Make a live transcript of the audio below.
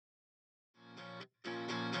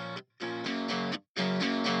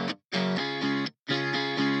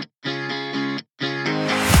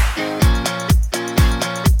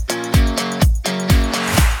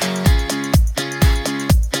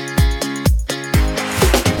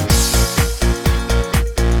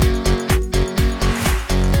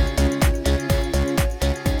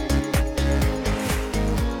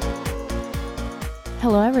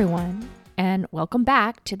welcome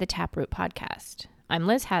back to the Taproot Podcast. I'm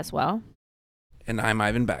Liz Haswell. And I'm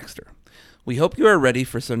Ivan Baxter. We hope you are ready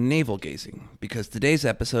for some navel gazing, because today's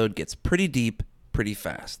episode gets pretty deep, pretty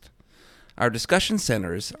fast. Our discussion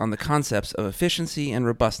centers on the concepts of efficiency and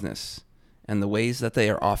robustness, and the ways that they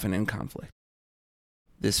are often in conflict.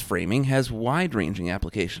 This framing has wide-ranging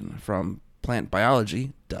application, from plant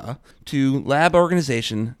biology, to lab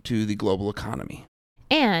organization to the global economy.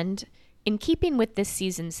 And in keeping with this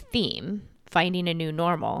season's theme, finding a new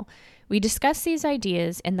normal, we discuss these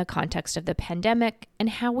ideas in the context of the pandemic and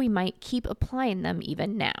how we might keep applying them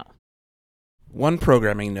even now. One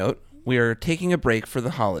programming note, we are taking a break for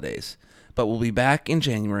the holidays, but we'll be back in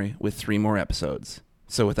January with 3 more episodes.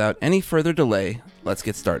 So without any further delay, let's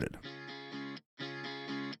get started.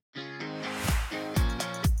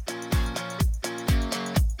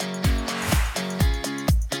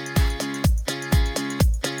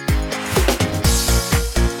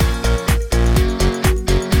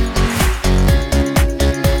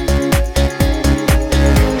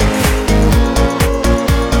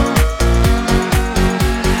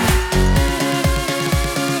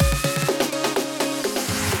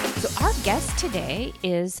 Today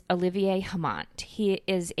is Olivier Hamant. He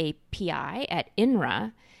is a PI at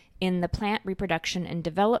INRA in the Plant Reproduction and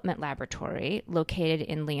Development Laboratory located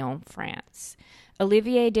in Lyon, France.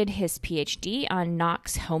 Olivier did his PhD on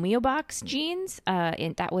Knox homeobox genes.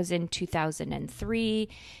 That was in 2003,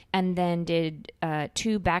 and then did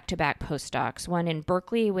 2 back-to-back postdocs, one in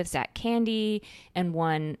Berkeley with Zach Candy and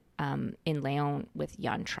one in Lyon with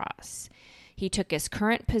Jan Tras. He took his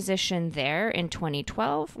current position there in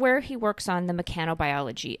 2012, where he works on the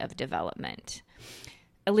mechanobiology of development.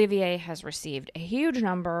 Olivier has received a huge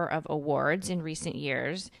number of awards in recent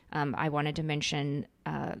years. I wanted to mention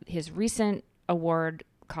his recent award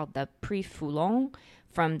called the Prix Foulon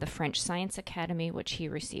from the French Science Academy, which he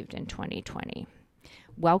received in 2020.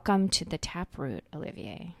 Welcome to the Taproot,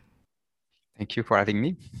 Olivier. Thank you for having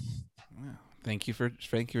me. Thank you for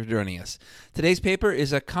joining us. Today's paper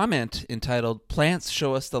is a comment entitled Plants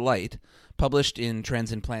Show Us the Light, published in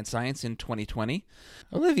Trends in Plant Science in 2020.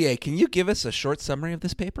 Olivier, can you give us a short summary of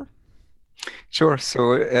this paper? Sure.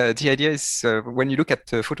 So the idea is when you look at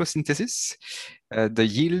photosynthesis, the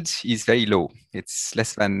yield is very low. It's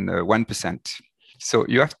less than 1%. So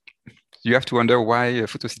you have to wonder why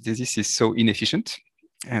photosynthesis is so inefficient.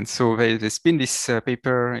 And so there's been this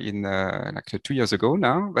paper in 2 years ago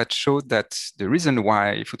now that showed that the reason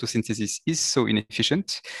why photosynthesis is so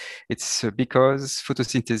inefficient, it's because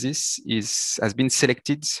photosynthesis has been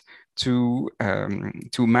selected to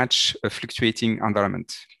match a fluctuating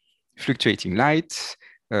environment, fluctuating light,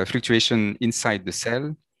 fluctuation inside the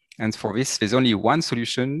cell. And for this, there's only one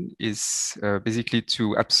solution, is basically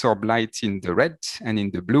to absorb light in the red and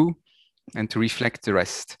in the blue and to reflect the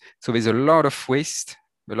rest. So there's a lot of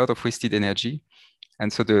wasted energy.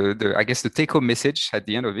 And so I guess the take-home message at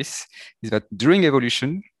the end of this is that during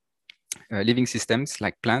evolution, living systems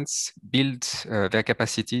like plants build their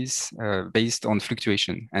capacities based on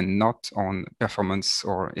fluctuation and not on performance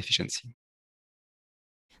or efficiency.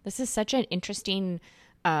 This is such an interesting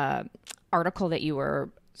article that you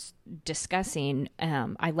were discussing.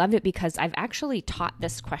 I love it because I've actually taught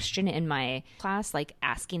this question in my class, like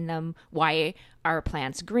asking them, why are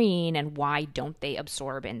plants green and why don't they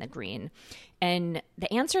absorb in the green? And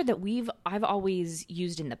the answer that I've always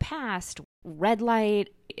used in the past, red light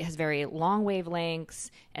has very long wavelengths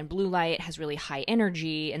and blue light has really high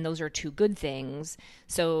energy, and those are 2 good things.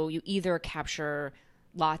 So you either capture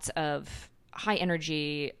lots of high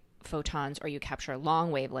energy photons or you capture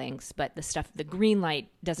long wavelengths, but the green light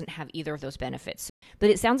doesn't have either of those benefits. But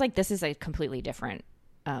it sounds like this is a completely different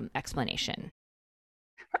explanation.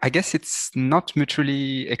 I guess it's not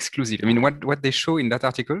mutually exclusive. I mean, what they show in that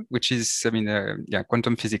article, which is,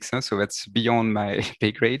 quantum physics, so that's beyond my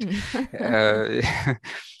pay grade.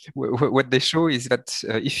 What they show is that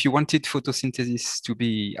if you wanted photosynthesis to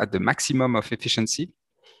be at the maximum of efficiency,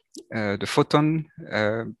 the photon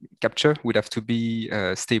capture would have to be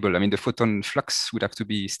stable. I mean, the photon flux would have to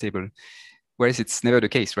be stable. Whereas it's never the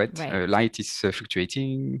case, right? Light is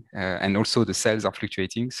fluctuating, and also the cells are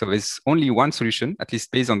fluctuating. So there's only one solution, at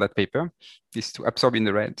least based on that paper, is to absorb in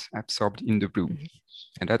the red, absorb in the blue. Mm-hmm.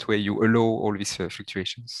 And that way you allow all these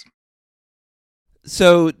fluctuations.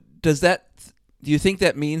 So do you think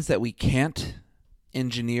that means that we can't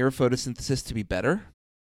engineer photosynthesis to be better?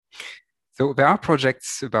 So there are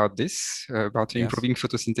projects about this, about Yes. improving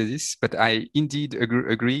photosynthesis, but I indeed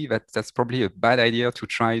agree that that's probably a bad idea to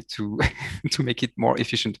try to to make it more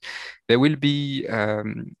efficient. There will be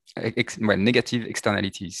negative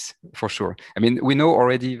externalities for sure. I mean, we know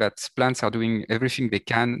already that plants are doing everything they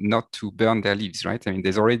can not to burn their leaves, right? I mean,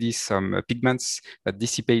 there's already some pigments that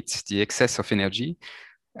dissipate the excess of energy.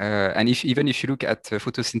 And even if you look at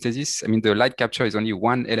photosynthesis, I mean, the light capture is only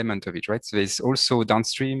one element of it, right? So there's also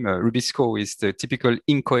downstream, Rubisco is the typical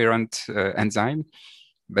incoherent enzyme,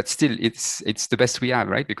 but still it's the best we have,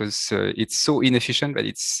 right? Because it's so inefficient that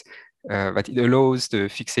that it allows the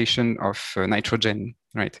fixation of nitrogen,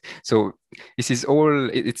 right? So this is all,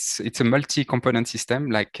 it's a multi-component system,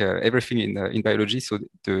 like everything in biology. So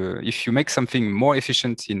if you make something more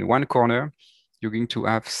efficient in one corner, you're going to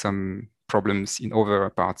have some problems in other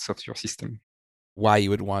parts of your system. Why you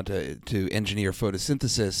would want to engineer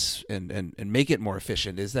photosynthesis and make it more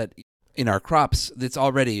efficient is that in our crops, it's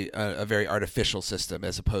already a very artificial system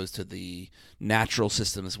as opposed to the natural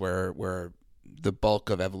systems where the bulk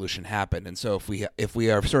of evolution happened. And so if we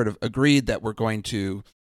are sort of agreed that we're going to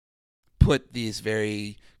put these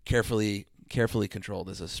very carefully controlled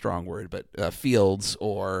is a strong word, but fields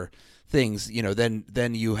or things,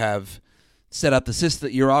 then you have set up the system.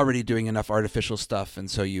 You're already doing enough artificial stuff,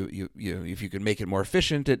 and so you if you can make it more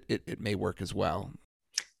efficient, it may work as well.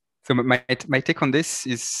 So my take on this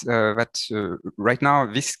is that right now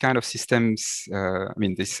this kind of systems, I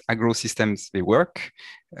mean these agro systems, they work,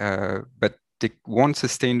 but they won't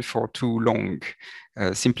sustain for too long.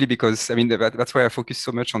 Simply because, I mean, that's why I focus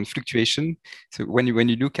so much on fluctuation. So when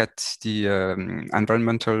you look at the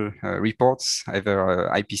environmental reports, either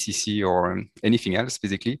IPCC or anything else,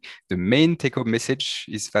 basically, the main take-home message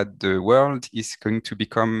is that the world is going to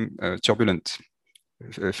become turbulent.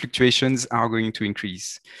 Fluctuations are going to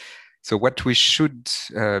increase. So what we should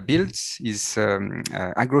build is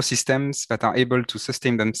agro systems that are able to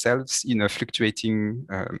sustain themselves in a fluctuating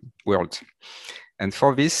world. And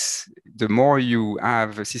for this, the more you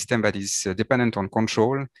have a system that is dependent on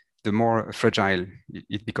control, the more fragile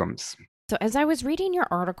it becomes. So as I was reading your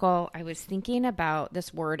article, I was thinking about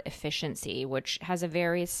this word efficiency, which has a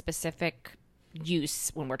very specific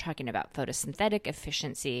use when we're talking about photosynthetic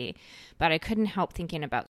efficiency, but I couldn't help thinking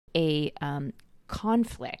about a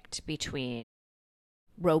conflict between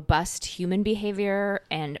robust human behavior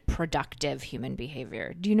and productive human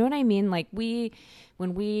behavior. Do you know what I mean? Like when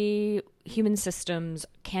human systems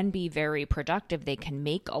can be very productive, they can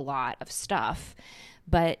make a lot of stuff,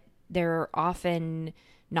 but they're often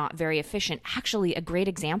not very efficient. Actually, a great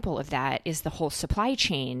example of that is the whole supply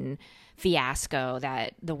chain fiasco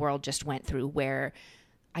that the world just went through, where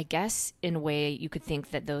I guess in a way you could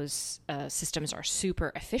think that those systems are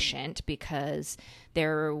super efficient because they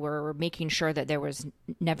were making sure that there was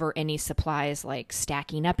never any supplies like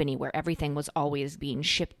stacking up anywhere. Everything was always being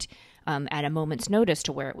shipped at a moment's notice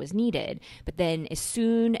to where it was needed. But then as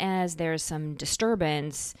soon as there's some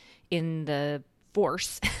disturbance in the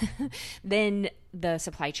force, then the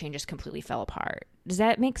supply chain just completely fell apart. Does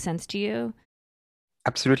that make sense to you?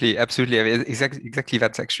 Absolutely, absolutely. I mean, exactly.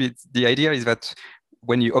 That's actually the idea, is that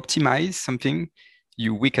when you optimize something,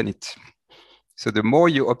 you weaken it. So the more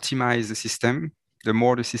you optimize the system, the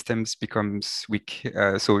more the systems becomes weak.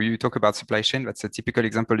 So you talk about supply chain. That's a typical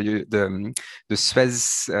example. The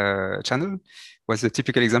Suez Channel was a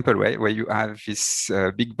typical example, right? Where you have these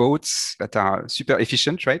big boats that are super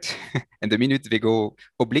efficient, right? And the minute they go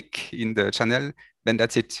oblique in the channel, then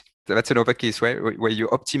that's it. That's another case where you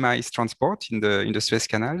optimize transport in the Suez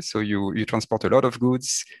Canal. So you transport a lot of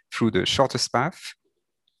goods through the shortest path.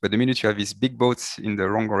 But the minute you have these big boats in the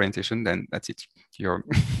wrong orientation, then that's it. You're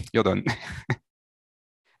done.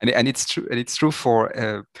 And it's true. And it's true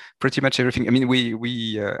for pretty much everything. I mean,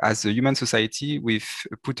 we as a human society, we've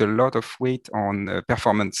put a lot of weight on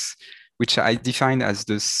performance, which I define as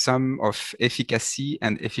the sum of efficacy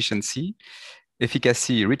and efficiency.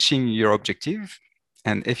 Efficacy, reaching your objective,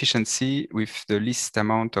 and efficiency with the least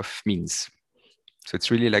amount of means. So it's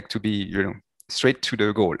really like to be, straight to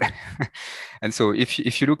the goal. And so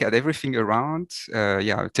if you look at everything around,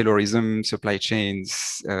 Taylorism, supply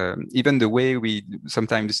chains, even the way we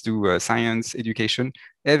sometimes do science education,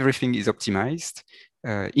 everything is optimized.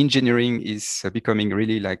 Engineering is becoming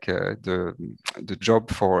really like the job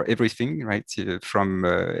for everything, right? From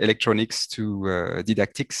electronics to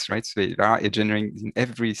didactics, right? So they are engineering in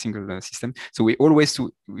every single system. So we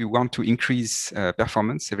want to increase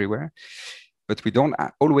performance everywhere, but we don't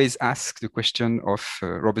always ask the question of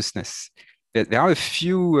robustness. There are a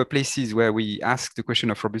few places where we ask the question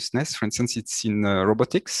of robustness. For instance, it's in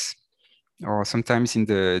robotics. or sometimes in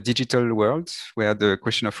the digital world where the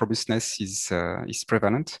question of robustness is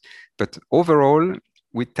prevalent. But overall,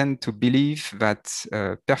 we tend to believe that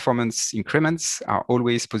performance increments are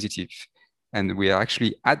always positive. And we are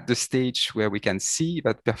actually at the stage where we can see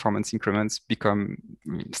that performance increments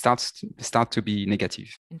start to be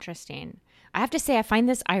negative. Interesting. I have to say, I find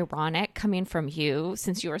this ironic coming from you,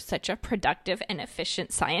 since you are such a productive and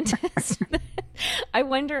efficient scientist. I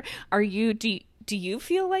wonder, do you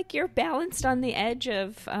feel like you're balanced on the edge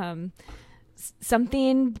of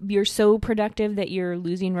something? You're so productive that you're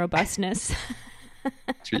losing robustness.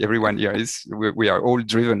 Actually, everyone here we are all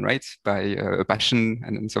driven, right, by a passion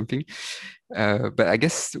and something. But I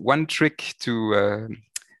guess one trick to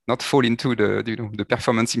not fall into the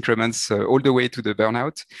performance increments all the way to the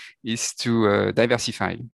burnout is to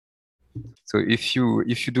diversify. So if you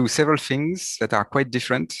do several things that are quite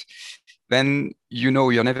different, then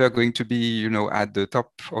you're never going to be at the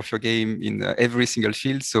top of your game in every single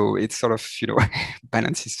field. So it sort of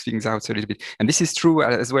balances things out a little bit. And this is true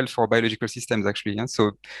as well for biological systems, actually. Yeah?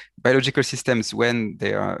 So biological systems, when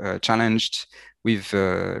they are challenged with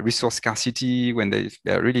resource scarcity, when they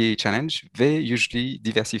are really challenged, they usually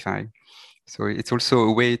diversify. So it's also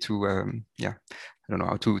a way to I don't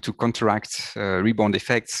know how to counteract rebound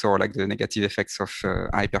effects or like the negative effects of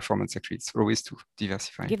high performance. Actually, it's always to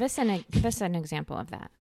diversify. Give us an example of that.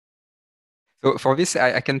 So for this,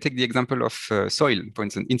 I can take the example of soil. For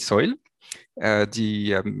instance, in soil,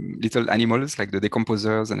 the little animals like the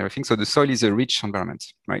decomposers and everything. So the soil is a rich environment,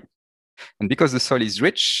 right? And because the soil is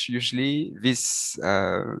rich, usually these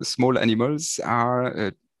small animals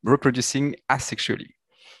are reproducing asexually.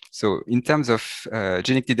 So in terms of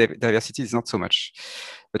genetic diversity, it's not so much.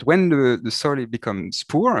 But when the soil becomes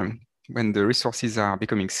poor, when the resources are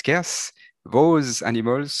becoming scarce, those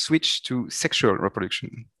animals switch to sexual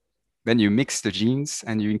reproduction. Then you mix the genes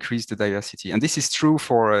and you increase the diversity. And this is true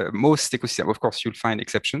for most ecosystems. Of course, you'll find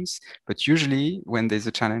exceptions, but usually when there's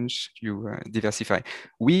a challenge, you diversify.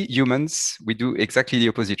 We humans, we do exactly the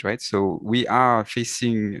opposite, right? So we are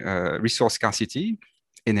facing resource scarcity,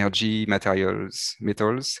 energy, materials,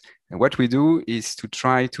 metals. And what we do is to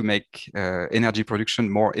try to make energy production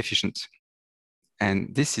more efficient.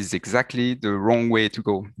 And this is exactly the wrong way to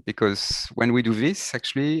go, because when we do this,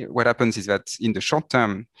 actually, what happens is that in the short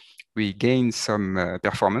term, we gain some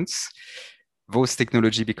performance. Those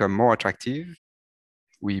technologies become more attractive.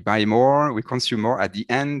 We buy more, we consume more. At the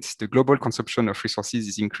end, the global consumption of resources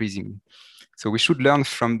is increasing. So we should learn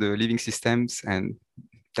from the living systems and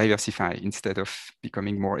diversify instead of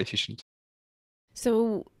becoming more efficient.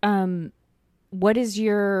 So, what is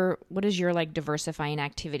your like diversifying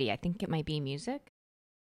activity? I think it might be music.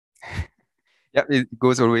 Yeah, it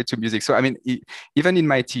goes all the way to music. So I mean, even in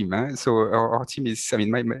my team, so our team is, I mean,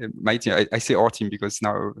 my team. I say our team because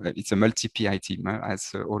now it's a multi-PI team,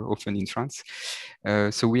 as often in France.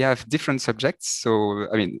 So we have different subjects. So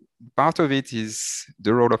I mean, part of it is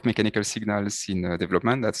the role of mechanical signals in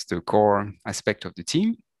development. That's the core aspect of the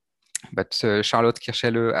team. But Charlotte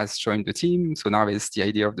Kirchhelle has joined the team. So now there's the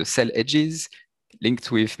idea of the cell edges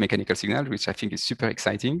linked with mechanical signal, which I think is super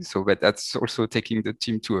exciting. So, but that's also taking the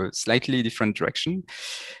team to a slightly different direction.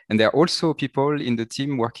 And there are also people in the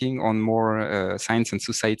team working on more science and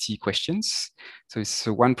society questions. So it's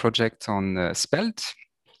one project on spelt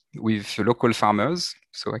with local farmers.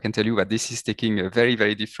 So I can tell you that this is taking a very,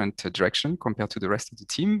 very different direction compared to the rest of the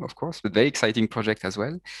team, of course, but very exciting project as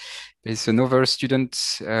well. There's another student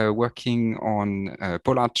working on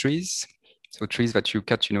pollard trees. So trees that you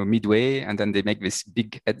cut, midway, and then they make these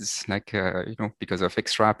big heads, like, because of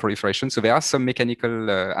extra proliferation. So there are some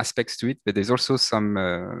mechanical aspects to it, but there's also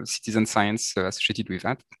some citizen science associated with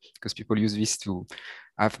that, because people use this to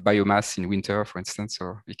have biomass in winter, for instance,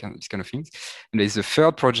 or these kind of things. And there's a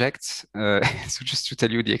third project. So just to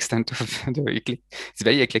tell you the extent of it's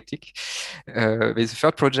very eclectic. There's a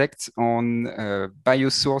third project on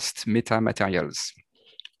biosourced metamaterials.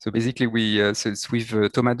 So basically, so it's with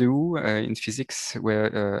Thomas Dehoux in physics,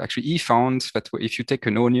 where actually he found that if you take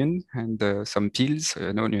an onion and some peels,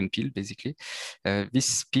 an onion peel basically,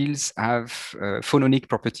 these peels have phononic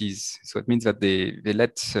properties. So it means that they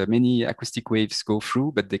let many acoustic waves go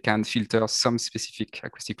through, but they can filter some specific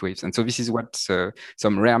acoustic waves. And so this is what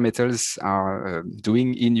some rare metals are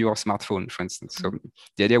doing in your smartphone, for instance. So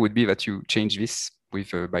the idea would be that you change this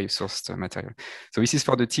with biosourced material. So this is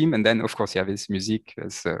for the team. And then, of course, there's music.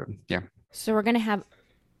 So we're going to have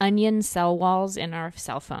onion cell walls in our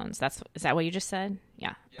cell phones. Is that what you just said?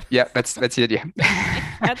 Yeah. Yeah, that's the idea.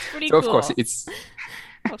 That's pretty so cool. Of course, it's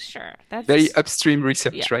sure. That's very upstream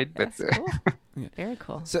research, right? That's cool. Yeah. Very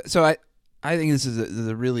cool. So I think this is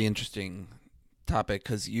a really interesting topic,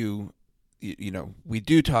 because you we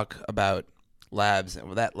do talk about labs,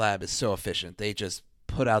 and that lab is so efficient. They just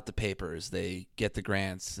put out the papers, they get the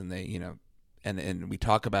grants, and they, and we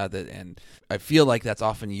talk about it. And I feel like that's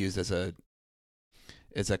often used as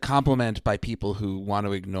a compliment by people who want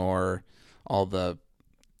to ignore all the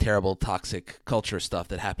terrible toxic culture stuff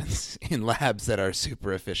that happens in labs that are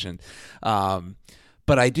super efficient.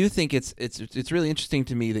 But I do think it's really interesting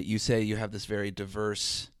to me that you say you have this very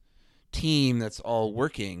diverse team that's all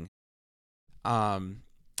working.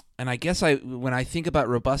 And I guess when I think about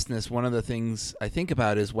robustness, one of the things I think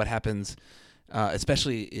about is what happens,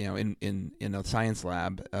 especially in a science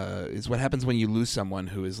lab, is what happens when you lose someone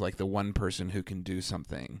who is like the one person who can do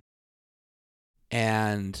something.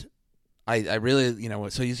 And I really,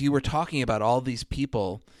 so as you were talking about all these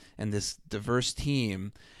people and this diverse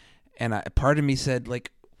team, and part of me said,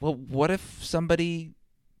 like, well, what if somebody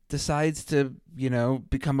decides to,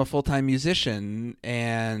 become a full-time musician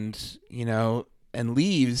and, and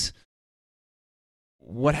leaves?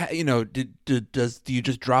 What do you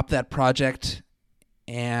just drop that project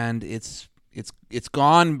and it's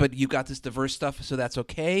gone, but you got this diverse stuff, so that's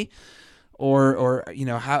okay? Or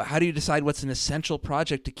how do you decide what's an essential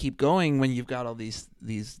project to keep going when you've got all these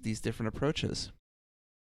different approaches?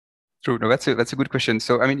 True. No, that's a good question.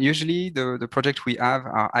 So, I mean, usually the projects we have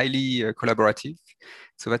are highly collaborative.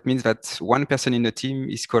 So that means that one person in the team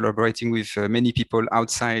is collaborating with many people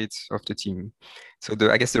outside of the team. So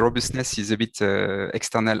I guess the robustness is a bit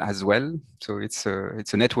external as well. So it's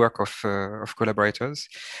a network of collaborators.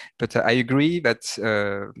 But I agree that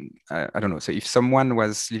I don't know. So if someone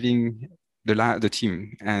was leaving the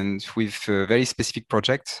team and with a very specific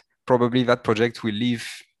project, probably that project will leave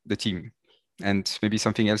the team, and maybe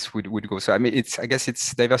something else would go. So I mean, I guess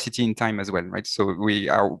it's diversity in time as well, right? So we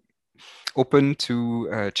are open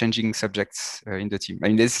to changing subjects in the team. I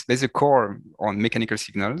mean, there's a core on mechanical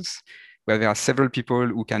signals where there are several people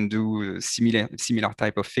who can do similar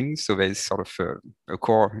type of things. So there's sort of a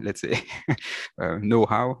core, let's say,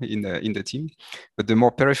 know-how in the team. But the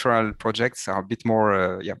more peripheral projects are a bit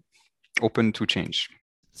more, open to change.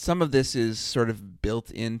 Some of this is sort of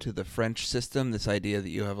built into the French system. This idea that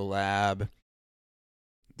you have a lab.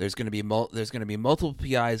 There's going to be multiple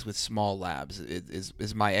PIs with small labs.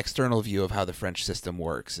 Is my external view of how the French system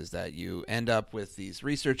works. Is that you end up with these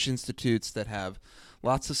research institutes that have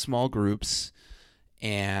lots of small groups,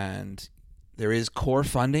 and there is core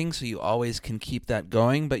funding, so you always can keep that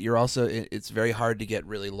going. But you're also, it's very hard to get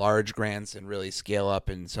really large grants and really scale up,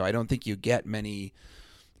 and so I don't think you get many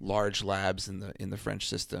large labs in the French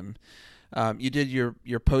system. You did your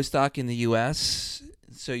postdoc in the U.S.,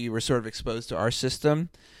 so you were sort of exposed to our system.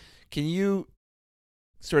 Can you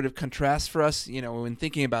sort of contrast for us, when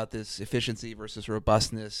thinking about this efficiency versus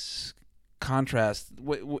robustness contrast,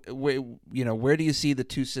 where do you see the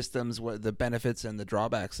two systems, what the benefits and the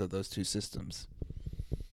drawbacks of those two systems?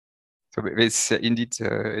 So it's indeed,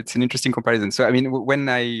 it's an interesting comparison. So, I mean, when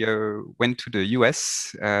I went to the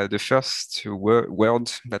US, the first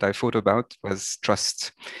word that I thought about was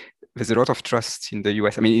trust. There's a lot of trust in the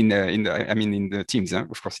US. I mean, in the teams,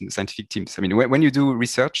 of course, in the scientific teams. I mean, when you do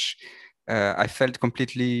research, I felt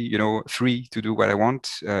completely, free to do what I want.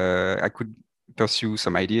 I could pursue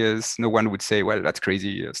some ideas. No one would say, "Well, that's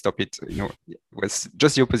crazy. Stop it." It was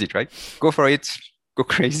just the opposite, right? Go for it. Go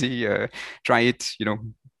crazy. Try it.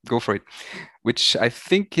 Go for it. Which I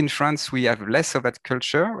think in France we have less of that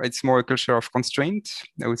culture. It's more a culture of constraint,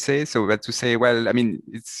 I would say. So that to say, well, I mean,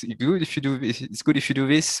 it's good if you do this, it's good if you do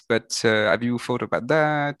this, but have you thought about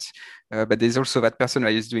that? But there's also that person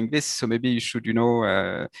that is doing this, so maybe you should, do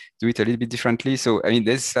it a little bit differently. So I mean,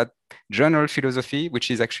 there's that general philosophy, which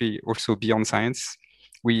is actually also beyond science.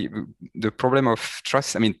 The problem of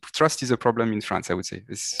trust. I mean, trust is a problem in France, I would say.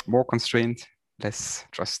 It's more constraint, less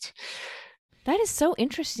trust. That is so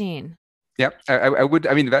interesting. Yeah, I would.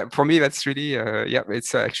 I mean, for me, that's really,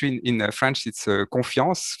 it's actually in French, it's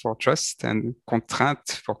confiance for trust and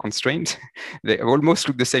contrainte for constraint. They almost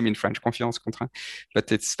look the same in French, confiance, contrainte,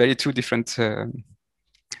 but it's very two different things.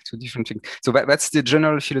 So that's the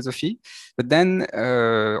general philosophy. But then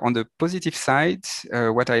on the positive side,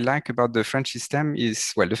 what I like about the French system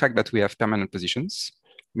is, well, the fact that we have permanent positions,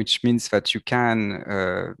 which means that you can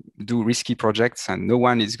do risky projects and no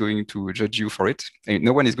one is going to judge you for it. I mean,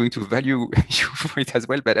 no one is going to value you for it as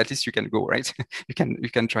well, but at least you can go, right? you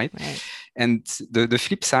can try it. Right. And the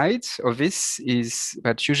flip side of this is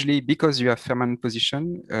that usually because you have permanent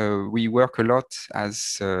position, we work a lot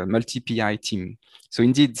as a multi-PI team. So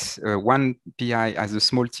indeed, one PI has a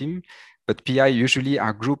small team, but PI usually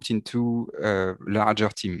are grouped into a larger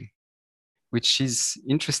team. which is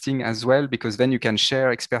interesting as well, because then you can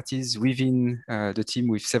share expertise within the team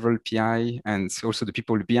with several PI, and also the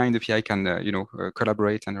people behind the PI can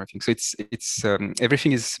collaborate and everything. So it's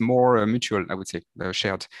everything is more mutual, I would say,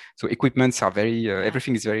 shared. So equipments are very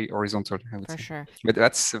everything is very horizontal, I would say. Sure. But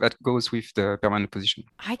that goes with the permanent position.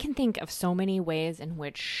 I can think of so many ways in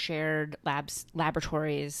which shared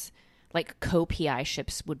laboratories, like co-PI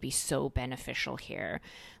ships, would be so beneficial here.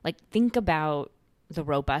 Like, think about the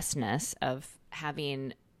robustness of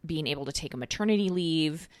being able to take a maternity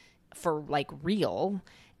leave for like real,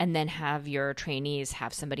 and then have your trainees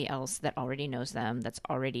have somebody else that already knows them, that's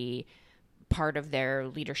already part of their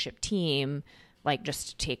leadership team, like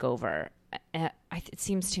just take over. It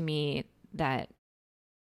seems to me that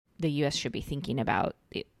the U.S. should be thinking about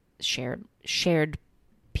shared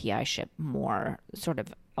PI ship more, sort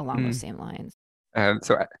of along those same lines.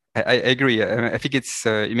 So I agree. I think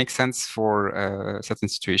it makes sense for certain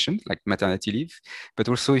situations like maternity leave, but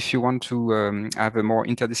also if you want to have a more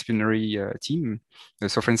interdisciplinary team.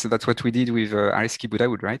 So, for instance, that's what we did with Ariski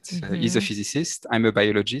Budaoud, right? He's a physicist, I'm a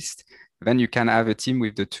biologist. Then you can have a team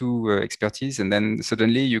with the two expertise, and then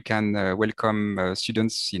suddenly you can welcome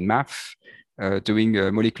students in math doing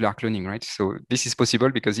molecular cloning, right? So this is possible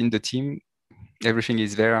because in the team, everything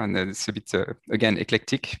is there, and it's a bit again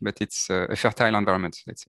eclectic, but it's a fertile environment,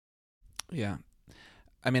 let's say. Yeah,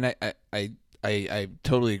 I mean, I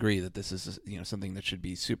totally agree that this is something that should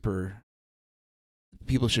be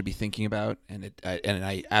people should be thinking about, and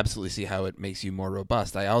I absolutely see how it makes you more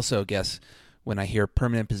robust. I also guess when I hear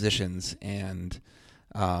permanent positions and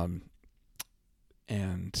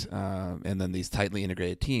then these tightly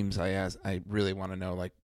integrated teams, I really want to know,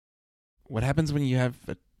 like, what happens when you have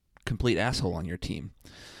a complete asshole on your team,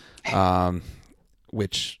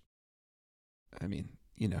 which, I mean,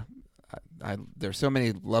 there's so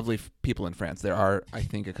many lovely people in France. There are, I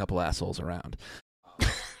think, a couple assholes around.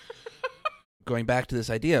 Going back to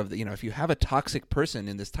this idea of, if you have a toxic person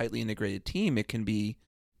in this tightly integrated team, it can be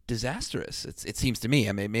disastrous. It seems to me.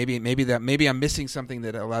 I mean, maybe I'm missing something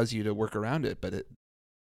that allows you to work around it, but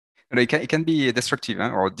it can be destructive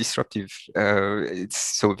or disruptive.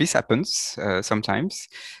 So this happens sometimes.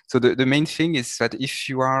 So the main thing is that if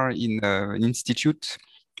you are in an institute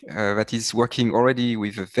that is working already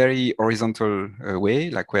with a very horizontal way,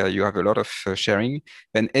 like where you have a lot of sharing,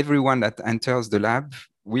 then everyone that enters the lab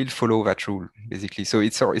will follow that rule, basically. So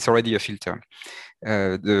it's already a filter.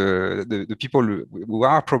 The people who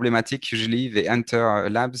are problematic, usually they enter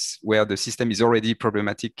labs where the system is already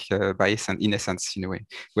problematic in essence, in a way,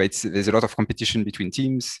 where there's a lot of competition between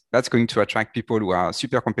teams. That's going to attract people who are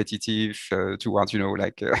super competitive towards,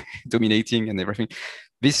 dominating and everything.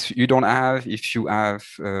 This you don't have if you have,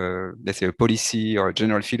 let's say, a policy or a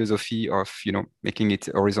general philosophy of, making it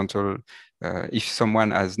horizontal. If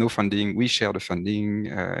someone has no funding, we share the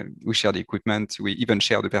funding, we share the equipment, we even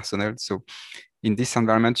share the personnel. So in this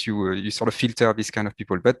environment, you sort of filter these kind of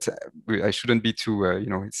people. But I shouldn't be too,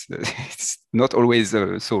 it's not always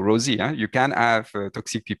so rosy. Huh? You can have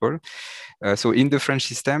toxic people. So in the French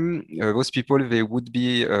system, those people, they would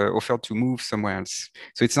be offered to move somewhere else.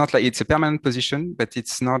 So it's not like it's a permanent position, but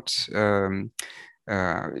it's not. You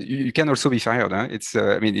can also be fired. Huh? It's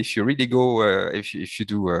if you really go, if you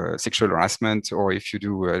do sexual harassment, or if you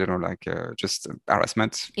do, I don't know, like just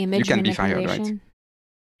harassment, you can be fired, right?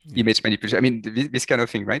 Image manipulation. I mean, this kind of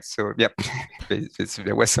thing, right? So yeah,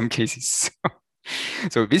 there were some cases.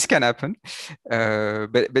 So this can happen,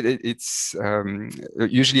 but it's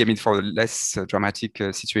usually, for a less dramatic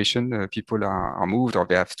situation, people are moved, or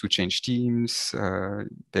they have to change teams.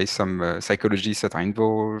 There's some psychologists that are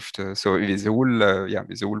involved. So there's a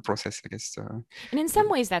whole process, I guess. And in some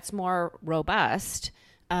ways, that's more robust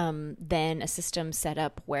than a system set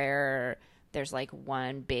up where there's like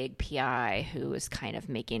one big PI who is kind of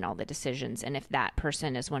making all the decisions. And if that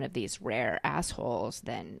person is one of these rare assholes,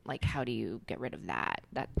 then like, how do you get rid of that?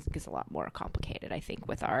 That gets a lot more complicated, I think,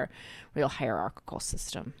 with our real hierarchical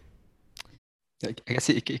system. I guess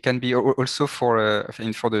it can be also for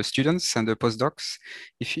the students and the postdocs.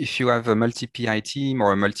 If you have a multi-PI team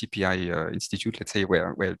or a multi-PI institute, let's say,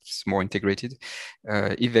 where it's more integrated,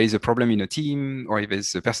 if there is a problem in a team, or if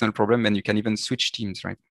there's a personal problem, then you can even switch teams,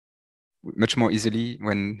 right? Much more easily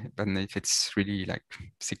than if it's really like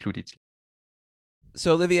secluded.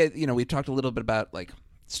 So Olivier, we talked a little bit about like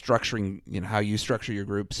structuring, how you structure your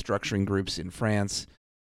groups, structuring groups in France.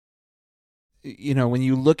 When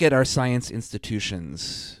you look at our science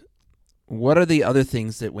institutions, what are the other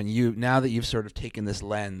things that now that you've sort of taken this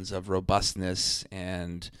lens of robustness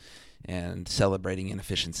and celebrating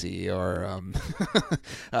inefficiency, or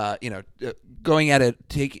going at it,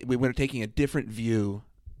 we're taking a different view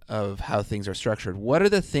of how things are structured. What are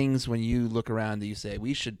the things when you look around that you say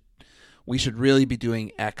we should really be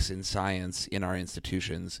doing X in science in our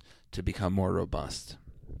institutions to become more robust?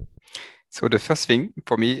 So the first thing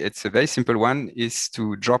for me, it's a very simple one, is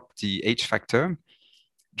to drop the H factor,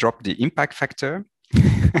 drop the impact factor.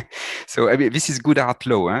 So I mean, this is Goodhart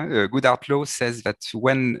law. Goodhart law says that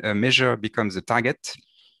when a measure becomes a target,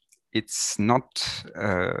 it's not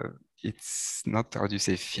how do you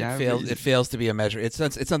say fiable? It fails to be a measure. It's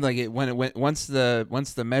something like once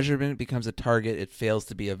the measurement becomes a target, it fails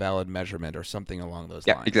to be a valid measurement or something along those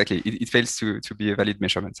lines. Yeah, exactly. It fails to be a valid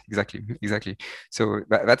measurement. Exactly. So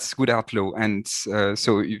that's Goodhart law, and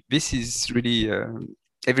so this is really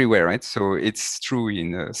everywhere, right? So it's true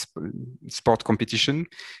in sport competition.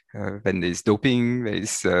 When there's doping,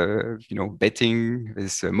 there's betting,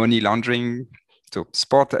 there's money laundering. So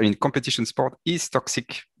competition sport is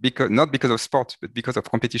toxic not because of sport, but because of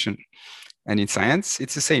competition. And in science,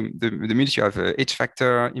 it's the same. The minute you have H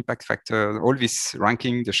factor, impact factor, all this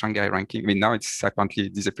ranking, the Shanghai ranking, I mean, now it's apparently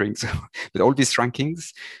disappearing. So, but all these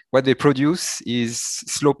rankings, what they produce is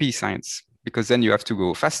sloppy science, because then you have to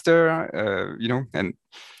go faster, and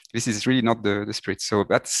this is really not the spirit. So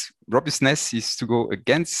that's robustness, is to go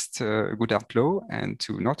against Goodhart law and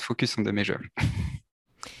to not focus on the measure.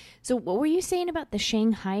 So what were you saying about the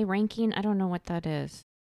Shanghai ranking? I don't know what that is.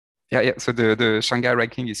 Yeah. So the Shanghai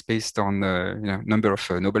ranking is based on number of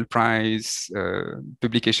Nobel Prize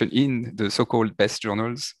publication in the so-called best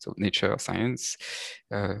journals, so Nature, Science,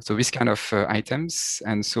 so this kind of items.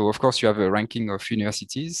 And so, of course, you have a ranking of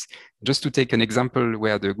universities. Just to take an example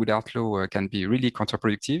where the Goodhart law can be really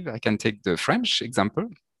counterproductive, I can take the French example.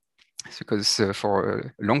 Because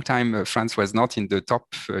for a long time, France was not in the top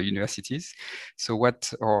universities. So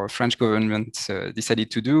what our French government decided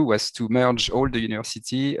to do was to merge all the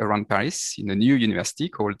university around Paris in a new university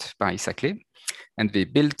called Paris-Saclay. And they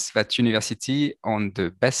built that university on the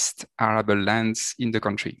best arable lands in the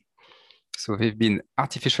country. So they've been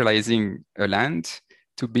artificializing a land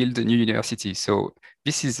to build a new university. So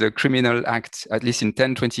this is a criminal act, at least in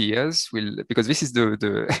 10, 20 years, because this is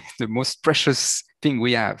the most precious thing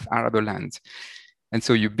we have, arable land. And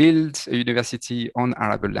so you build a university on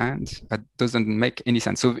arable land. That doesn't make any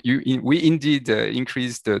sense. So we indeed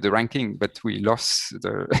increased the ranking, but we lost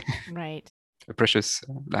the, right. the precious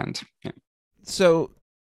land. Yeah. So,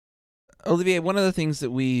 Olivier, one of the things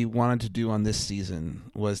that we wanted to do on this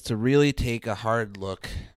season was to really take a hard look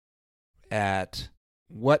at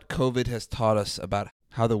what COVID has taught us about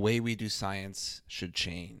how the way we do science should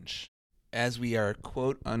change. As we are,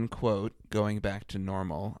 quote unquote, going back to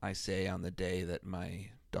normal, I say on the day that my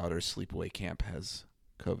daughter's sleepaway camp has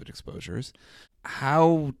COVID exposures,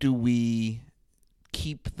 how do we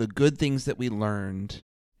keep the good things that we learned,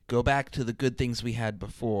 go back to the good things we had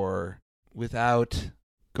before without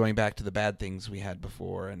going back to the bad things we had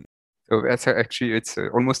before? And so that's actually, it's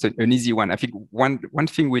almost an easy one. I think one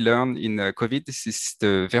thing we learned in COVID is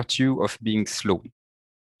the virtue of being slow.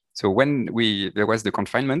 So when there was the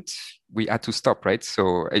confinement, we had to stop, right?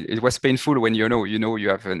 So it was painful when you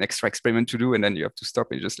have an extra experiment to do, and then you have to stop.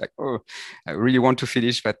 And you're just like, oh, I really want to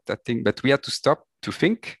finish that thing, but we had to stop to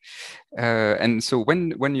think. And so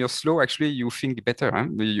when you're slow, actually you think better. Huh?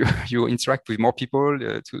 You interact with more people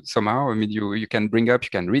somehow. I mean, you can you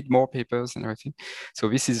can read more papers and everything. So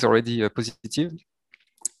this is already positive.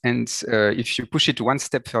 And if you push it one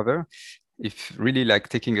step further, if really like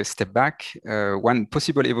taking a step back, one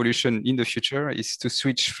possible evolution in the future is to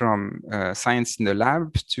switch from science in the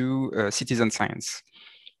lab to citizen science,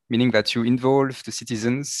 meaning that you involve the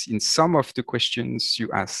citizens in some of the questions you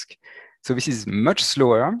ask. So this is much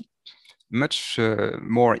slower, much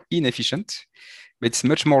more inefficient, but it's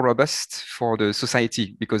much more robust for the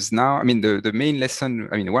society, because now, I mean, the main lesson,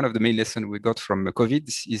 one of the main lessons we got from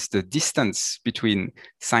COVID is the distance between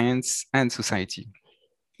science and society.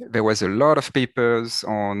 There was a lot of papers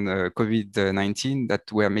on COVID-19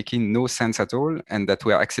 that were making no sense at all, and that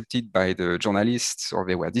were accepted by the journalists, or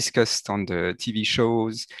they were discussed on the TV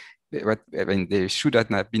shows. They should not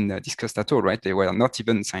have been discussed at all, right? They were not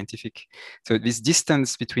even scientific. So this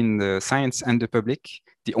distance between the science and the public,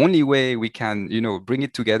 the only way we can, bring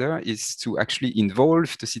it together is to actually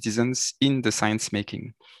involve the citizens in the science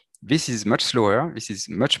making. This is much slower. This is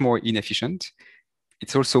much more inefficient.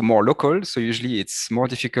 It's also more local, so usually it's more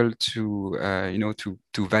difficult to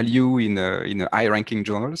value in high-ranking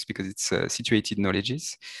journals, because it's situated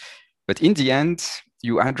knowledges. But in the end,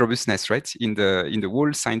 you add robustness, right, in the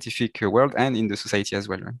whole scientific world and in the society as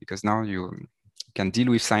well, right? Because now you can deal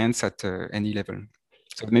with science at any level.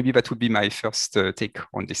 So maybe that would be my first take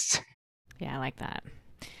on this. Yeah, I like that.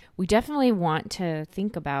 we definitely want to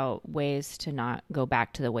think about ways to not go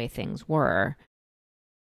back to the way things were.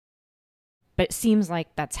 But it seems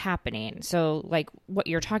like that's happening. So, like, what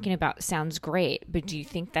you're talking about sounds great, but do you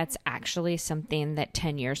think that's actually something that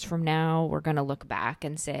 10 years from now we're going to look back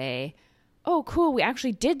and say, oh, cool, we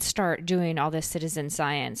actually did start doing all this citizen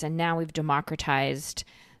science and now we've democratized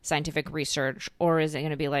scientific research? Or is it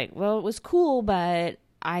going to be like, well, it was cool, but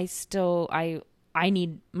I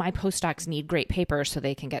need, my postdocs need great papers so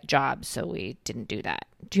they can get jobs, so we didn't do that.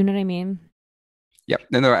 Do you know what I mean? Yeah,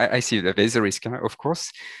 no, I see that there's a risk, of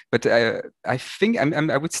course, but I think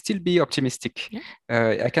I would still be optimistic.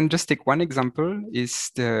 Yeah. I can just take one example, is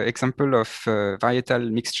the example of varietal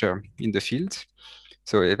mixture in the field.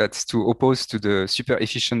 So that's to oppose to the super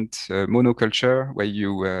efficient monoculture, where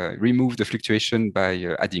you remove the fluctuation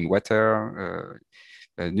by adding water,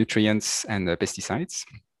 nutrients, and pesticides.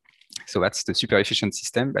 So that's the super efficient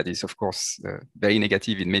system that is, of course, very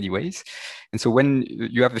negative in many ways. And so when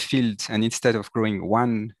you have a field and instead of growing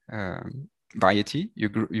one variety, you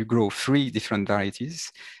grow 3 different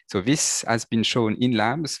varieties. So this has been shown in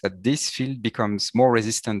labs that this field becomes more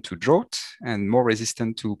resistant to drought and more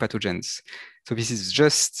resistant to pathogens. So this is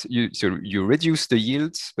just, you reduce the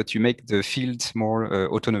yields, but you make the field more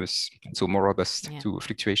autonomous, so more robust to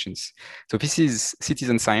fluctuations. So this is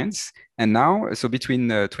citizen science. And now, so between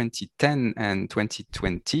 2010 and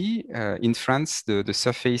 2020, in France, the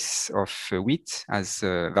surface of wheat as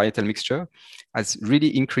a varietal mixture has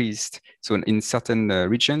really increased. So in certain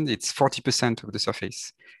regions, it's 40% of the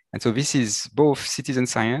surface. And so this is both citizen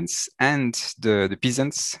science and the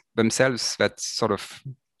peasants themselves that sort of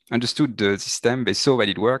understood the system, they saw that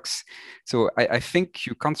it works. So I think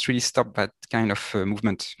you can't really stop that kind of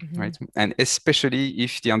movement, right? And especially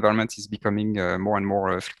if the environment is becoming more and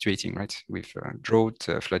more fluctuating, right? With drought,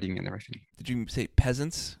 flooding, and everything. Did you say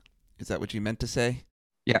peasants? Is that what you meant to say?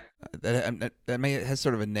 Yeah. That has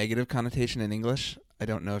sort of a negative connotation in English. I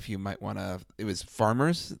don't know if you might want to. It was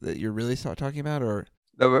farmers that you're really talking about, or?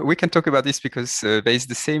 We can talk about this because there is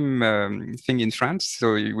the same thing in France.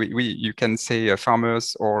 So you can say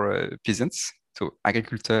farmers or peasants, so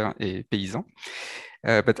agriculteurs et paysans.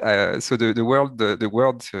 So the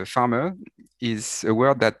word farmer is a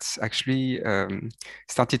word that actually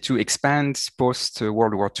started to expand post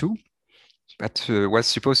World War II. That was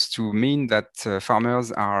supposed to mean that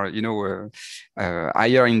farmers are,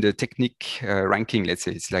 higher in the technique ranking. Let's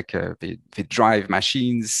say it's like they drive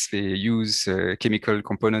machines, they use chemical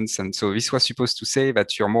components, and so this was supposed to say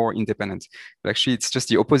that you're more independent. But actually, it's just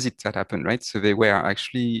the opposite that happened, right? So they were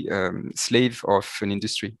actually slave of an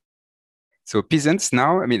industry. So peasants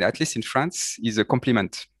now, I mean, at least in France, is a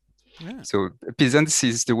compliment. Yeah. So peasants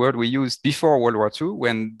is the word we used before World War II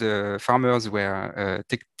when the farmers were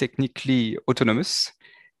technically autonomous.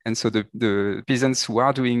 And so the peasants who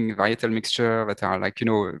are doing varietal mixture that are like,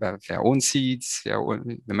 their own seeds, they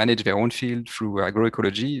manage their own field through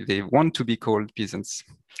agroecology, they want to be called peasants.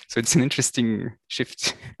 So it's an interesting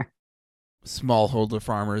shift. Smallholder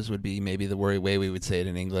farmers would be maybe the way we would say it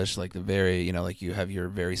in English, like the very, like you have your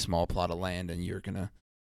very small plot of land and you're going to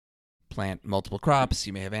plant multiple crops,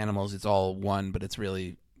 you may have animals, it's all one, but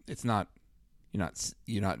you're not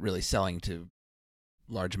really selling to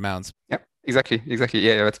large amounts. Yeah, exactly.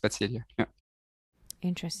 Yeah, that's the idea. Yeah.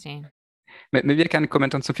 Interesting. Maybe I can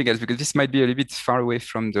comment on something else because this might be a little bit far away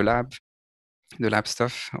from the lab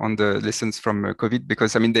stuff on the lessons from COVID,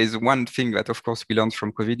 because I mean, there's one thing that of course we learned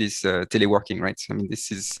from COVID is teleworking, right? I mean,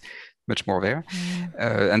 this is much more there.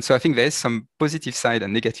 And so I think there's some positive side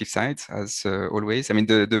and negative side, as always. I mean,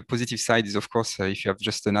 the positive side is, of course, if you have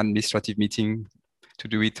just an administrative meeting to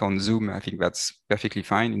do it on Zoom, I think that's perfectly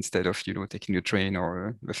fine instead of, taking a train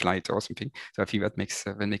or a flight or something. So I think that makes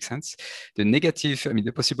sense. The negative, I mean,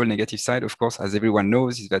 the possible negative side, of course, as everyone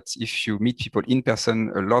knows, is that if you meet people in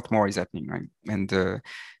person, a lot more is happening, right? And the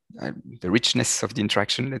richness of the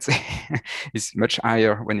interaction, let's say, is much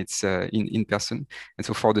higher when it's in person. And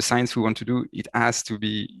so for the science we want to do, it has to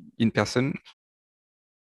be in person.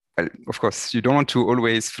 Well, of course, you don't want to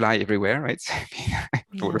always fly everywhere, right? I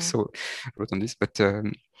also wrote on this, but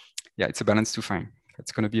it's a balance to find.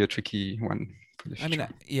 It's going to be a tricky one for the future.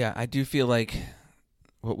 I mean, I do feel like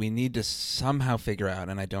what we need to somehow figure out,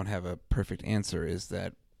 and I don't have a perfect answer, is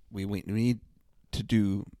that we need to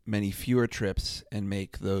do many fewer trips and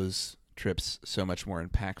make those trips so much more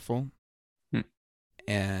impactful.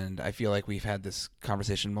 And I feel like we've had this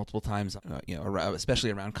conversation multiple times,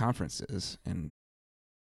 especially around conferences. And,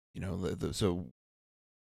 so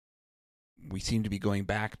we seem to be going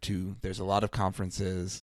back to, there's a lot of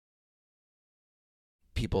conferences.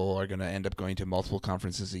 people are going to end up going to multiple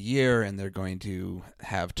conferences a year, and they're going to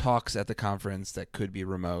have talks at the conference that could be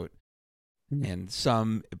remote. And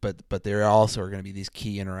some, but there also are going to be these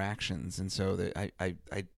key interactions. And so I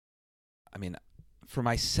mean, for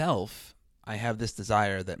myself, I have this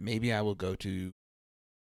desire that maybe I will go to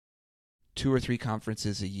 2 or 3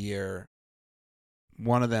 conferences a year.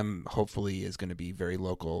 One of them hopefully is going to be very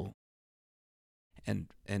local, and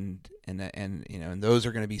and those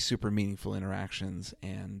are going to be super meaningful interactions.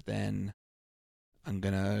 And then I'm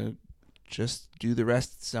going to just do the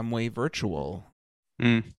rest some way virtual.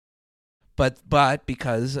 But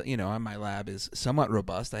because, my lab is somewhat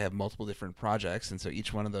robust, I have multiple different projects, and so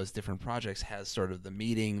each one of those different projects has sort of the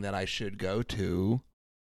meeting that I should go to.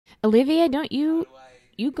 Olivier, don't you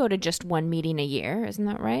go to just one meeting a year, isn't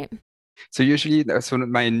that right? So usually, so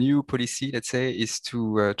my new policy, let's say, is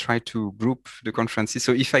to try to group the conferences.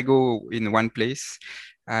 So if I go in one place,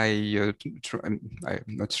 I'm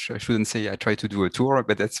not sure, I shouldn't say I try to do a tour,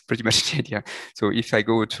 but that's pretty much the idea. So if I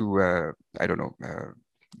go to, I don't know,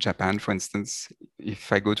 Japan, for instance,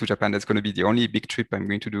 if I go to Japan, that's going to be the only big trip I'm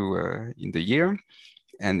going to do in the year.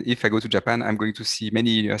 And if I go to Japan, I'm going to see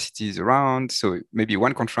many universities around. So maybe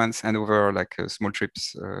one conference and over like small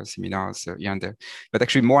trips, seminars here and there. But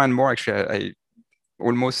actually more and more, I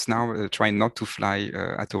almost now try not to fly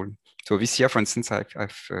at all. So this year, for instance,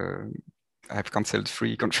 I've canceled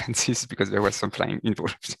 3 conferences because there was some flying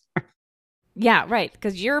involved. Yeah, right.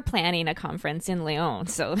 Because you're planning a conference in Lyon,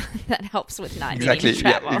 so that helps with not needing Exactly. to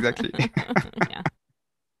travel. Yeah, exactly. Yeah.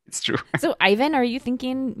 It's true. So, Ivan, are you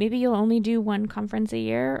thinking maybe you'll only do one conference a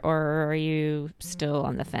year, or are you still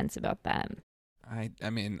on the fence about that? I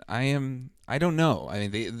don't know. I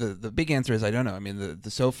mean, the big answer is I don't know. I mean,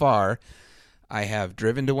 so far, I have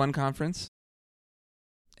driven to one conference,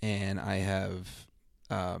 and I have,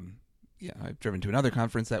 I've driven to another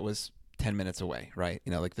conference that was 10 minutes away, right?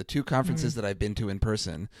 Like the 2 conferences that I've been to in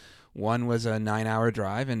person, one was a 9-hour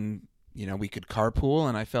drive, and, we could carpool,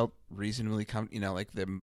 and I felt reasonably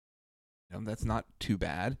that's not too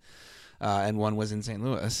bad. And one was in St.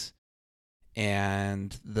 Louis.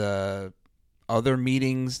 And the other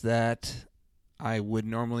meetings that I would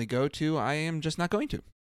normally go to, I am just not going to.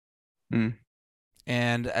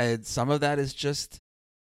 And some of that is just,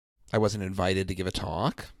 I wasn't invited to give a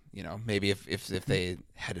talk. Maybe if they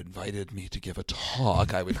had invited me to give a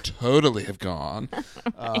talk, I would totally have gone.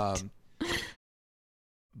 Right.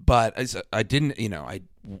 But I didn't, I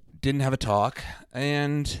didn't have a talk,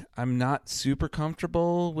 and I'm not super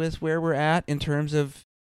comfortable with where we're at in terms of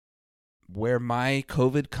where my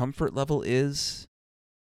COVID comfort level is,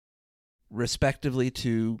 respectively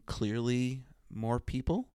to clearly more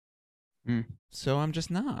people. So I'm just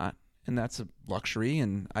not. And that's a luxury,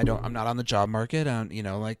 and I'm not on the job market. I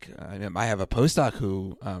have a postdoc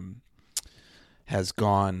who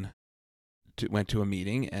went to a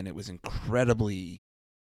meeting, and it was incredibly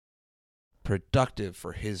productive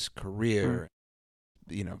for his career.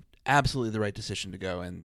 Absolutely the right decision to go.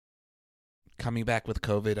 And coming back with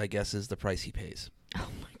COVID, I guess, is the price he pays. Oh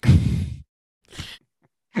my God.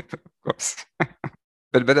 Of course.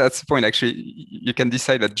 But that's the point. Actually, you can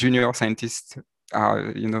decide that junior scientists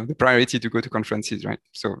are, the priority to go to conferences, right?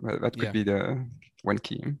 So that could be the one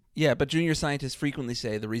key. Yeah, but junior scientists frequently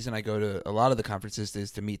say the reason I go to a lot of the conferences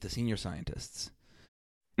is to meet the senior scientists.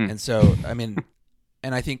 And so, I mean,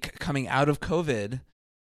 and I think coming out of COVID,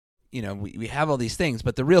 we have all these things,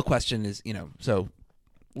 but the real question is, so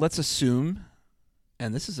let's assume,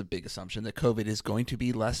 and this is a big assumption, that COVID is going to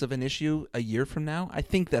be less of an issue a year from now. I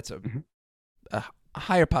think that's a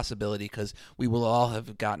higher possibility because we will all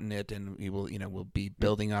have gotten it, and we will, we'll be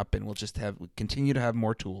building up, and we'll continue to have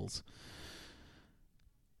more tools.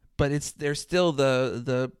 But there's still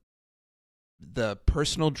the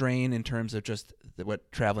personal drain in terms of just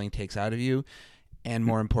what traveling takes out of you, and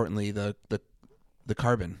more importantly, the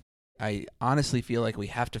carbon. I honestly feel like we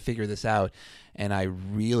have to figure this out, and I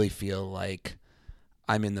really feel like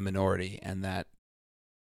I'm in the minority, and that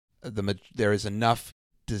there is enough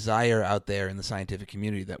desire out there in the scientific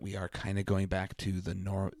community that we are kind of going back to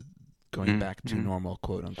normal,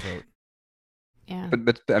 quote unquote. Yeah.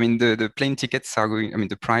 But I mean, the plane tickets are going, I mean,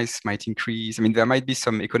 the price might increase. I mean, there might be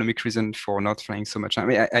some economic reason for not flying so much. I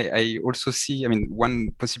mean, I also see, I mean,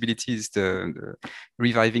 one possibility is the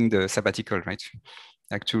reviving the sabbatical, right?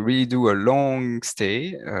 Like to really do a long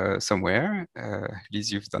stay somewhere.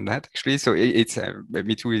 Liz, you've done that actually. So it's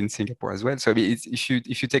me too in Singapore as well. So I mean, if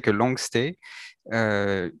you take a long stay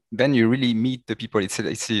then you really meet the people.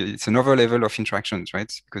 It's another level of interactions,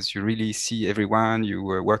 right? Because you really see everyone, you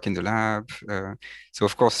work in the lab. So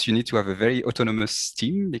of course you need to have a very autonomous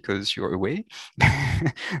team because you're away,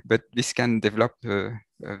 but this can develop a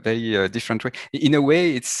very different way. In a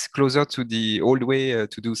way, it's closer to the old way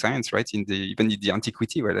to do science, right? Even in the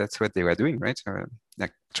antiquity, where that's what they were doing, right?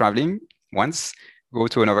 Like traveling once, go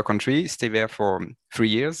to another country, stay there for 3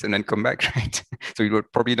 years, and then come back, right? So it would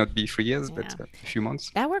probably not be 3 years, but a few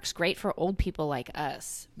months. That works great for old people like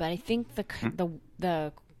us. But I think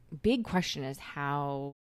the big question is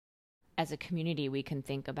how, as a community, we can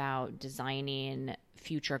think about designing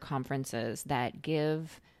future conferences that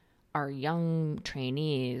give our young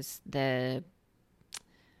trainees the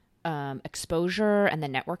exposure and the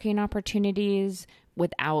networking opportunities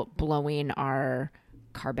without blowing our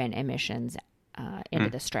carbon emissions into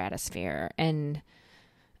the stratosphere. And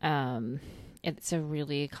it's a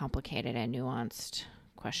really complicated and nuanced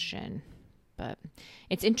question, but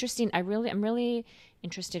it's interesting. I'm really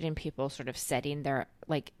interested in people sort of setting their,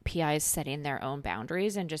 like, PIs setting their own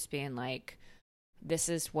boundaries and just being like, this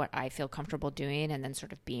is what I feel comfortable doing, and then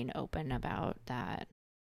sort of being open about that.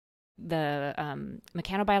 The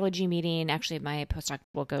mechanobiology meeting, actually, my postdoc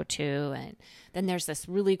will go to, and then there's this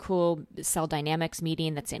really cool cell dynamics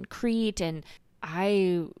meeting that's in Crete, and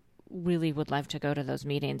I really would love to go to those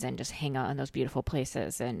meetings and just hang out in those beautiful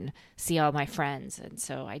places and see all my friends. And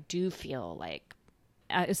so I do feel like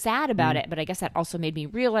sad about it, but I guess that also made me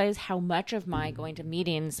realize how much of my going to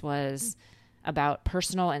meetings was about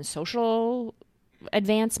personal and social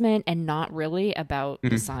advancement and not really about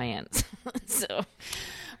the science. So,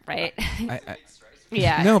 right.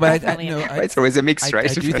 Yeah. No, but it's always a mix, right?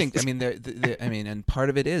 I do think, I mean, and part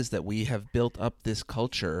of it is that we have built up this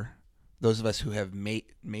culture. Those of us who have made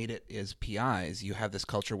it as PIs, you have this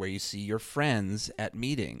culture where you see your friends at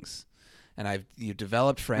meetings, and you've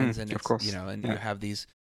developed friends, and of course, you have these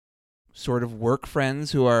sort of work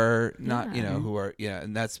friends who are not, who are,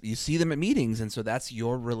 and that's, you see them at meetings, and so that's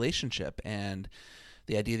your relationship. And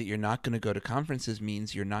the idea that you're not going to go to conferences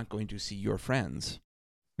means you're not going to see your friends.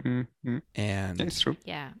 Mm-hmm. And it's true.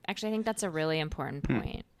 Yeah, actually, I think that's a really important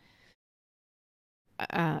point.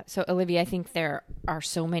 So, Olivier, I think there are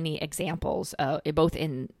so many examples, both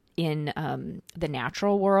in the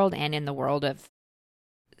natural world and in the world of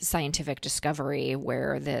scientific discovery,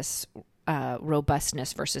 where this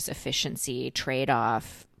robustness versus efficiency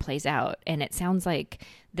trade-off plays out. And it sounds like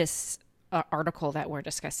this article that we're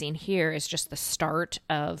discussing here is just the start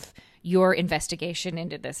of your investigation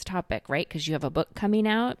into this topic, right? Because you have a book coming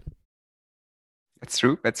out. That's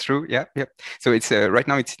true. Yeah. So it's right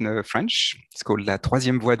now it's in French. It's called La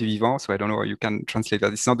Troisième Voie du Vivant. So I don't know how you can translate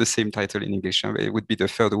that. It's not the same title in English. But it would be the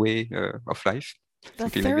third way of life. The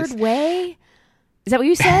third way? Is that what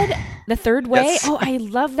you said? The third way? Yes. Oh, I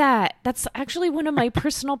love that. That's actually one of my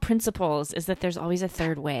personal principles, is that there's always a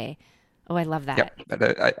third way. Oh, I love that. Yeah,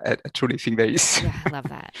 but I truly think there is. Yeah, I love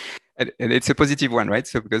that. And it's a positive one, right?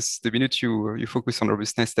 So because the minute you focus on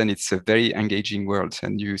robustness, then it's a very engaging world,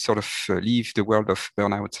 and you sort of leave the world of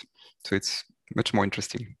burnout. So it's much more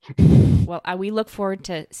interesting. Well, we look forward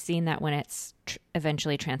to seeing that when it's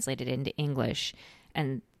eventually translated into English,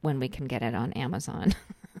 and when we can get it on Amazon.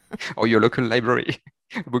 Or your local library,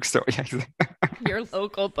 bookstore. Your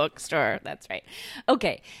local bookstore. That's right.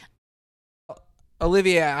 Okay.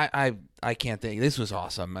 Olivier, I can't think. This was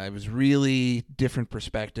awesome. It was really different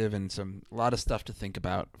perspective and a lot of stuff to think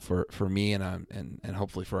about for me and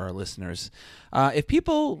hopefully for our listeners. If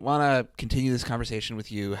people want to continue this conversation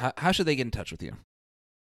with you, how should they get in touch with you?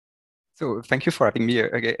 So thank you for having me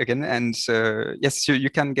again. And yes, you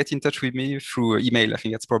can get in touch with me through email. I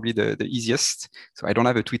think that's probably the easiest. So I don't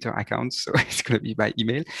have a Twitter account, so it's going to be by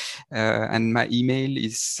email. And my email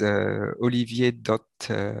is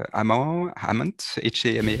olivier.hamant,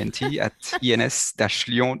 Hamant, at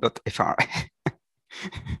ens-lyon.fr.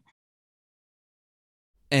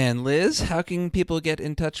 And Liz, how can people get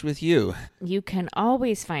in touch with you? You can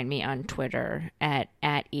always find me on Twitter at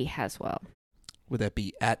 @ehaswell. Would that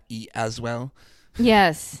be at E as well?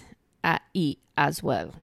 Yes, at E as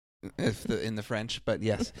well. In the French, but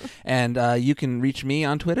yes. And you can reach me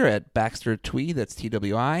on Twitter at Baxter Twee, that's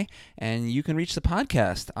TWI, and you can reach the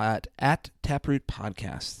podcast at Taproot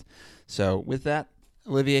Podcast. So with that,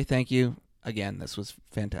 Olivier, thank you again. This was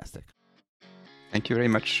fantastic. Thank you very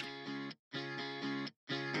much.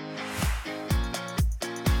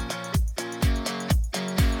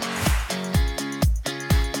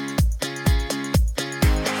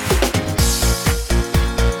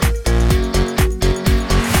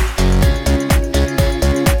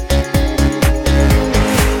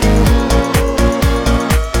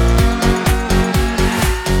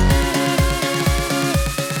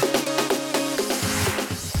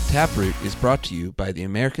 Taproot is brought to you by the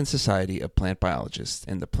American Society of Plant Biologists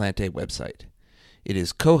and the Plante website. It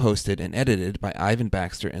is co-hosted and edited by Ivan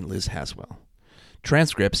Baxter and Liz Haswell.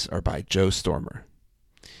 Transcripts are by Joe Stormer.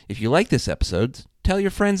 If you like this episode, tell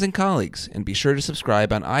your friends and colleagues, and be sure to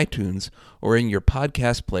subscribe on iTunes or in your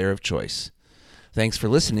podcast player of choice. Thanks for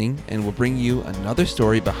listening, and we'll bring you another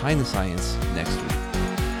story behind the science next week.